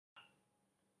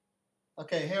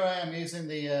Okay, here I am using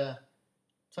the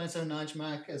 27-inch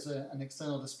Mac as an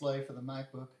external display for the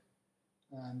MacBook.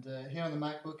 And here on the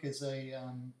MacBook is a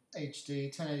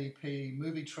HD 1080p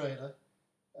movie trailer.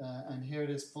 And here it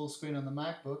is full screen on the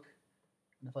MacBook.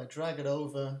 And if I drag it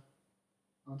over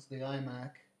onto the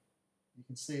iMac, you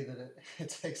can see that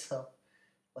it takes up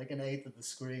like an eighth of the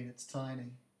screen. It's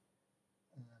tiny.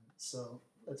 So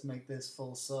let's make this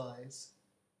full size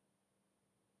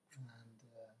and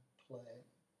play it.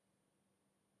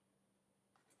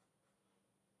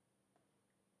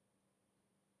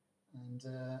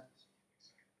 And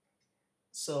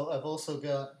so I've also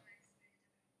got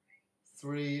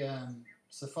three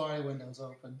Safari windows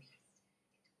open.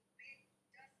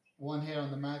 One here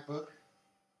on the MacBook,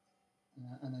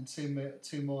 and then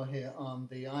two more here on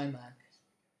the iMac.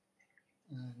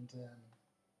 And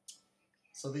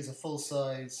so these are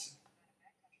full-size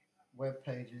web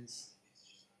pages.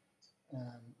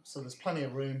 So there's plenty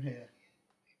of room here.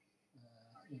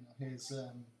 Here's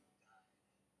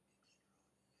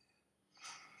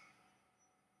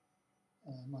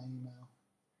my email,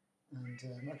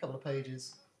 and a couple of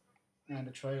pages, and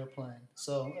a trailer playing.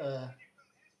 So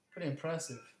pretty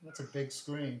impressive. That's a big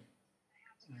screen,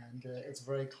 and it's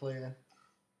very clear.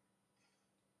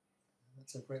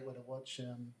 That's a great way to watch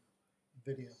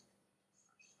video.